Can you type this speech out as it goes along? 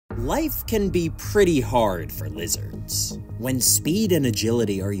Life can be pretty hard for lizards. When speed and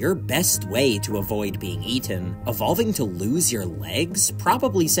agility are your best way to avoid being eaten, evolving to lose your legs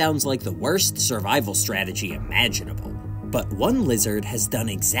probably sounds like the worst survival strategy imaginable. But one lizard has done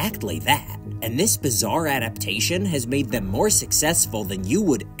exactly that, and this bizarre adaptation has made them more successful than you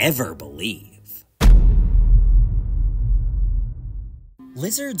would ever believe.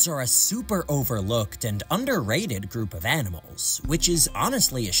 Lizards are a super overlooked and underrated group of animals, which is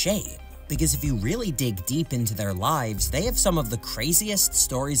honestly a shame, because if you really dig deep into their lives, they have some of the craziest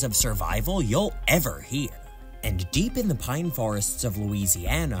stories of survival you'll ever hear. And deep in the pine forests of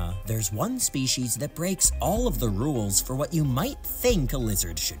Louisiana, there's one species that breaks all of the rules for what you might think a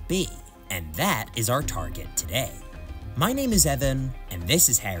lizard should be, and that is our target today. My name is Evan, and this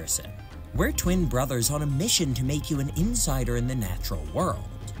is Harrison. We're twin brothers on a mission to make you an insider in the natural world,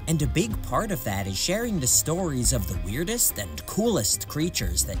 and a big part of that is sharing the stories of the weirdest and coolest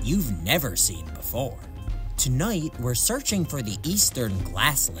creatures that you've never seen before. Tonight, we're searching for the eastern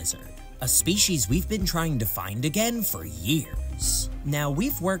glass lizard, a species we've been trying to find again for years. Now,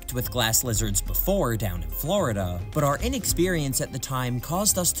 we've worked with glass lizards before down in Florida, but our inexperience at the time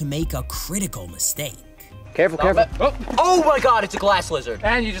caused us to make a critical mistake. Careful, careful. Oh my god, it's a glass lizard.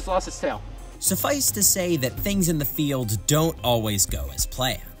 And you just lost its tail. Suffice to say that things in the field don't always go as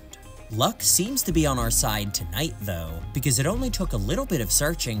planned. Luck seems to be on our side tonight, though, because it only took a little bit of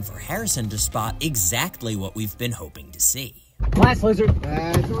searching for Harrison to spot exactly what we've been hoping to see. Glass lizard.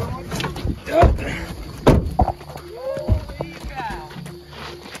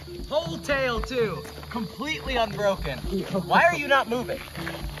 Whole tail, too. Completely unbroken. Why are you not moving?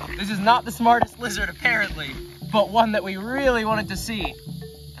 This is not the smartest lizard, apparently, but one that we really wanted to see.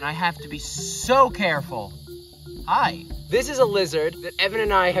 And I have to be so careful. Hi. This is a lizard that Evan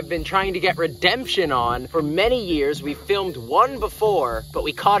and I have been trying to get redemption on for many years. We filmed one before, but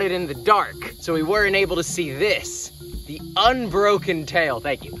we caught it in the dark, so we weren't able to see this. The unbroken tail,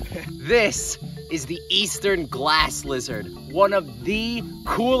 thank you. This is the eastern glass lizard, one of the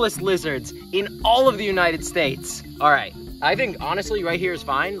coolest lizards in all of the United States. All right, I think honestly right here is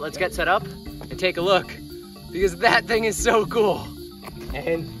fine. Let's get set up and take a look, because that thing is so cool.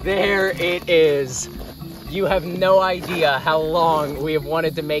 And there it is. You have no idea how long we have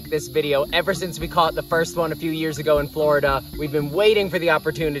wanted to make this video. Ever since we caught the first one a few years ago in Florida, we've been waiting for the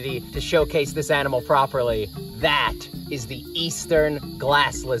opportunity to showcase this animal properly. That is the eastern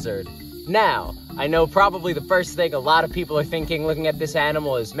glass lizard. Now, I know probably the first thing a lot of people are thinking looking at this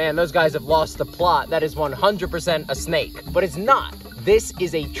animal is, man, those guys have lost the plot. That is 100% a snake, but it's not. This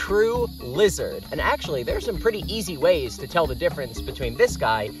is a true lizard. And actually, there's some pretty easy ways to tell the difference between this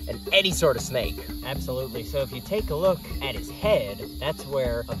guy and any sort of snake. Absolutely. So if you take a look at his head, that's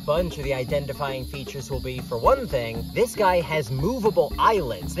where a bunch of the identifying features will be. For one thing, this guy has movable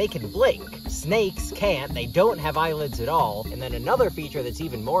eyelids. They can blink. Snakes can't. They don't have eyelids at all. And then another feature that's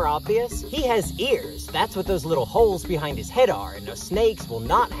even more obvious, he has ears. That's what those little holes behind his head are. And now snakes will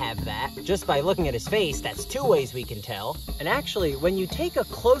not have that. Just by looking at his face, that's two ways we can tell. And actually, when you take a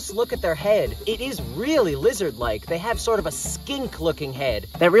close look at their head, it is really lizard-like. They have sort of a skink-looking head,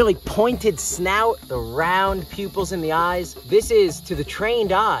 that really pointed snout, the round pupils in the eyes. This is, to the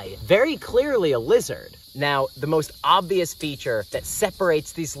trained eye, very clearly a lizard. Now, the most obvious feature that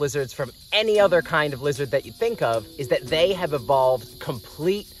separates these lizards from any other kind of lizard that you think of is that they have evolved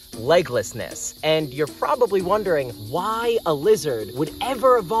complete leglessness. And you're probably wondering why a lizard would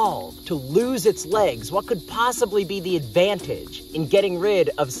ever evolve to lose its legs. What could possibly be the advantage in getting rid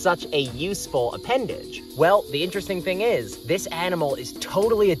of such a useful appendage? Well, the interesting thing is, this animal is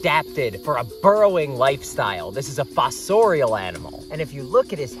totally adapted for a burrowing lifestyle. This is a fossorial animal. And if you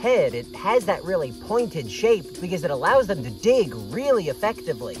look at his head, it has that really pointed shape because it allows them to dig really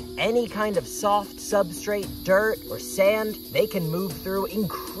effectively. Any kind of soft substrate, dirt, or sand, they can move through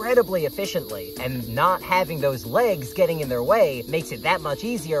incredibly efficiently. And not having those legs getting in their way makes it that much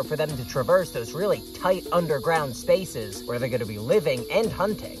easier for them to traverse those really tight underground spaces where they're going to be living and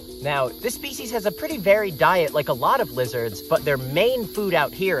hunting. Now, this species has a pretty varied diet like a lot of lizards, but their main food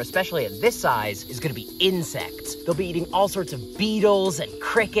out here, especially at this size, is going to be insects. They'll be eating all sorts of beetles and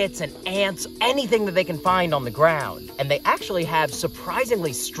crickets and ants, anything that they can find on the ground. And they actually have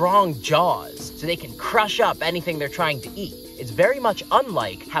surprisingly strong jaws, so they can crush up anything they're trying to eat. It's very much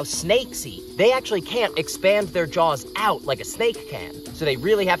unlike how snakes eat. They actually can't expand their jaws out like a snake can, so they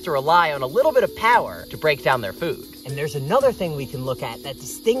really have to rely on a little bit of power to break down their food. And there's another thing we can look at that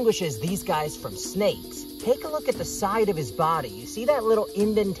distinguishes these guys from snakes. Take a look at the side of his body. You see that little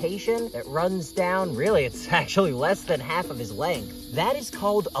indentation that runs down? Really, it's actually less than half of his length. That is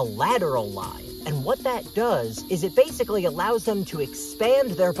called a lateral line. And what that does is it basically allows them to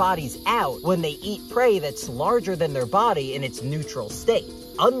expand their bodies out when they eat prey that's larger than their body in its neutral state.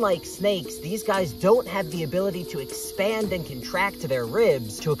 Unlike snakes, these guys don't have the ability to expand and contract their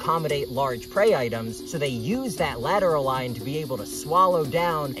ribs to accommodate large prey items, so they use that lateral line to be able to swallow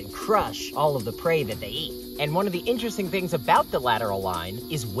down and crush all of the prey that they eat. And one of the interesting things about the lateral line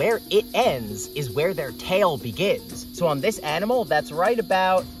is where it ends is where their tail begins. So on this animal, that's right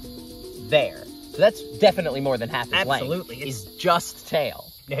about there. So that's definitely more than half its length. Absolutely. Is just tail.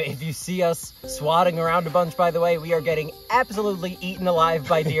 If you see us swatting around a bunch, by the way, we are getting absolutely eaten alive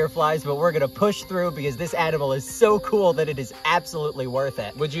by deer flies, but we're gonna push through because this animal is so cool that it is absolutely worth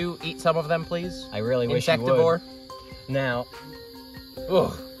it. Would you eat some of them, please? I really wish you would. Insectivore? Now,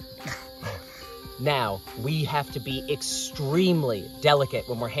 ugh. Now, we have to be extremely delicate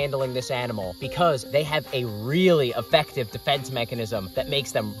when we're handling this animal because they have a really effective defense mechanism that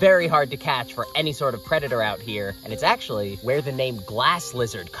makes them very hard to catch for any sort of predator out here, and it's actually where the name glass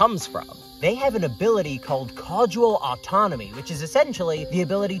lizard comes from. They have an ability called caudal autonomy, which is essentially the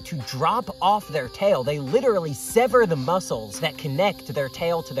ability to drop off their tail. They literally sever the muscles that connect their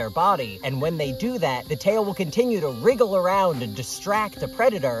tail to their body, and when they do that, the tail will continue to wriggle around and distract a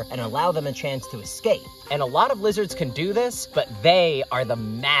predator and allow them a chance to escape. And a lot of lizards can do this, but they are the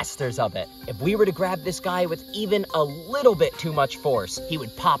masters of it. If we were to grab this guy with even a little bit too much force, he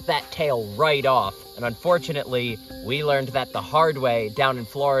would pop that tail right off. And unfortunately, we learned that the hard way down in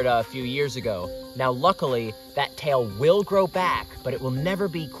Florida a few years ago. Now, luckily, that tail will grow back, but it will never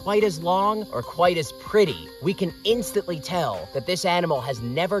be quite as long or quite as pretty. We can instantly tell that this animal has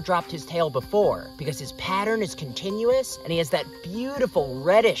never dropped his tail before because his pattern is continuous and he has that beautiful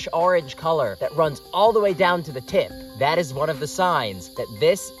reddish orange color that runs all the way down to the tip. That is one of the signs that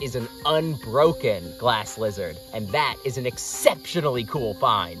this is an unbroken glass lizard, and that is an exceptionally cool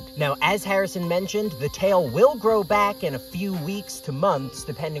find. Now, as Harrison mentioned, the tail will grow back in a few weeks to months,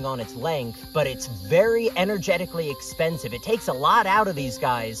 depending on its length, but it's very energetically expensive. It takes a lot out of these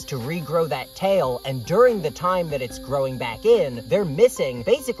guys to regrow that tail, and during the time that it's growing back in, they're missing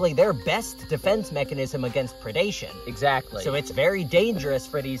basically their best defense mechanism against predation. Exactly. So it's very dangerous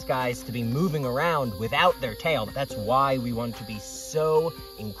for these guys to be moving around without their tail. That's why we want to be so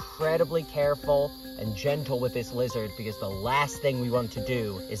incredibly careful and gentle with this lizard, because the last thing we want to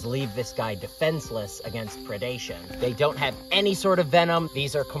do is leave this guy defenseless against predation. They don't have any sort of venom.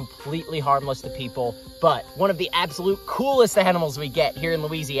 These are completely harmless to people, but one of the absolute coolest animals we get here in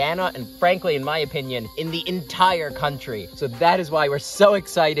Louisiana, and frankly, in my opinion, in the entire country. So that is why we're so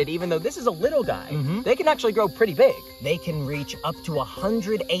excited. Even though this is a little guy, they can actually grow pretty big. They can reach up to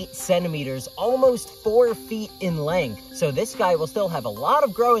 108 centimeters, almost 4 feet in length. So this guy will still have a lot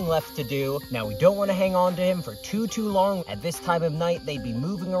of growing left to do. Now, we don't want to hang on to him for too long. At this time of night, they'd be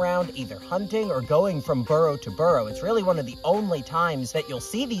moving around, either hunting or going from burrow to burrow. It's really one of the only times that you'll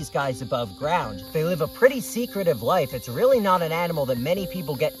see these guys above ground. They live a pretty secretive life. It's really not an animal that many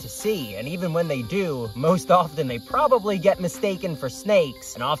people get to see, and even when they do, most often they probably get mistaken for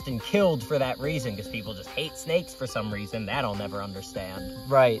snakes and often killed for that reason, because people just hate snakes for some reason that I'll never understand.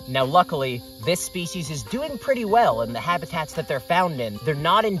 Right. Now, luckily, this species is doing pretty well in the habitats that they're found in. They're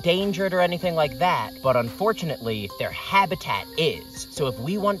not endangered or anything like that, but unfortunately, their habitat is. So if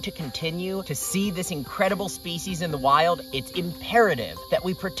we want to continue to see this incredible species in the wild, it's imperative that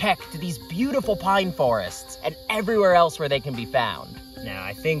we protect these beautiful pine forests and everywhere else where they can be found. Now,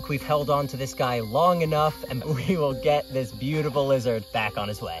 I think we've held on to this guy long enough, and we will get this beautiful lizard back on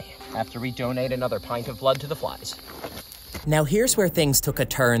his way after we donate another pint of blood to the flies. Now here's where things took a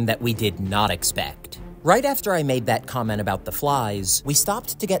turn that we did not expect. Right after I made that comment about the flies, we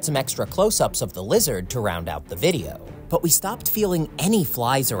stopped to get some extra close-ups of the lizard to round out the video. But we stopped feeling any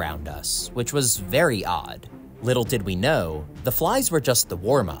flies around us, which was very odd. Little did we know, the flies were just the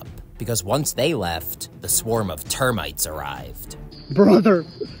warm-up, because once they left, the swarm of termites arrived. Brother,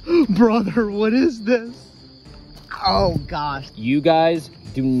 what is this? Oh gosh. You guys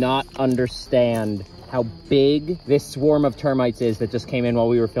do not understand how big this swarm of termites is that just came in while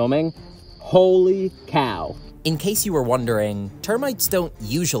we were filming. Holy cow. In case you were wondering, termites don't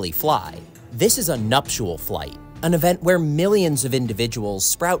usually fly. This is a nuptial flight, an event where millions of individuals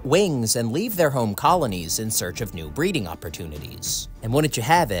sprout wings and leave their home colonies in search of new breeding opportunities. And wouldn't you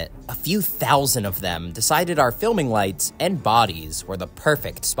have it, a few thousand of them decided our filming lights and bodies were the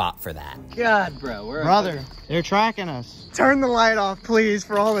perfect spot for that. God, bro, Brother, they're tracking us. Turn the light off, please,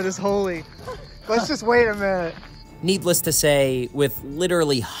 for all that is holy. Let's just wait a minute. Needless to say, with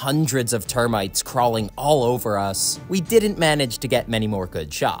literally hundreds of termites crawling all over us, we didn't manage to get many more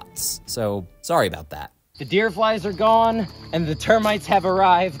good shots. So, sorry about that. The deer flies are gone, and the termites have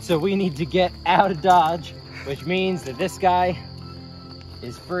arrived, so we need to get out of Dodge, which means that this guy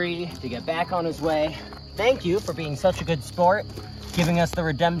is free to get back on his way. Thank you for being such a good sport, giving us the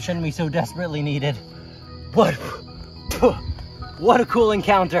redemption we so desperately needed. What a cool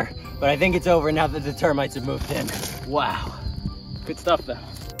encounter. But I think it's over now that the termites have moved in. Wow. Good stuff, though.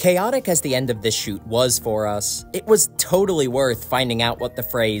 Chaotic as the end of this shoot was for us, it was totally worth finding out what the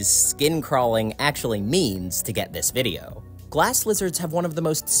phrase skin crawling actually means to get this video. Glass lizards have one of the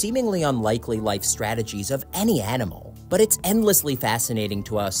most seemingly unlikely life strategies of any animal, but it's endlessly fascinating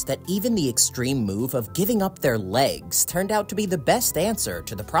to us that even the extreme move of giving up their legs turned out to be the best answer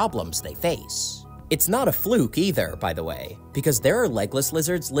to the problems they face. It's not a fluke either, by the way, because there are legless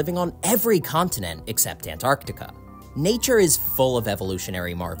lizards living on every continent except Antarctica. Nature is full of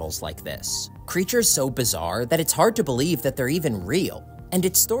evolutionary marvels like this, creatures so bizarre that it's hard to believe that they're even real. And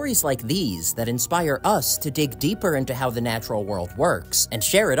it's stories like these that inspire us to dig deeper into how the natural world works and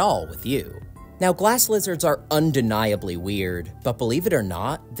share it all with you. Now, glass lizards are undeniably weird, but believe it or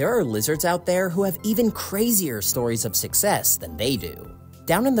not, there are lizards out there who have even crazier stories of success than they do.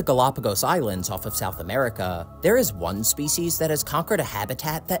 Down in the Galapagos Islands off of South America, there is one species that has conquered a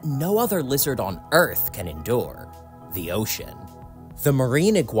habitat that no other lizard on Earth can endure: the ocean. The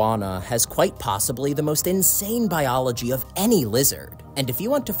marine iguana has quite possibly the most insane biology of any lizard, and if you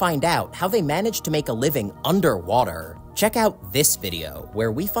want to find out how they manage to make a living underwater, check out this video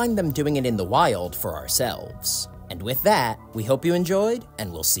where we find them doing it in the wild for ourselves. And with that, we hope you enjoyed,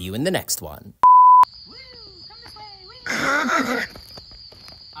 and we'll see you in the next one. Woo! Come this way!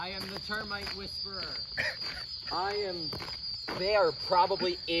 I am the termite whisperer. They are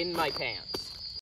probably in my pants.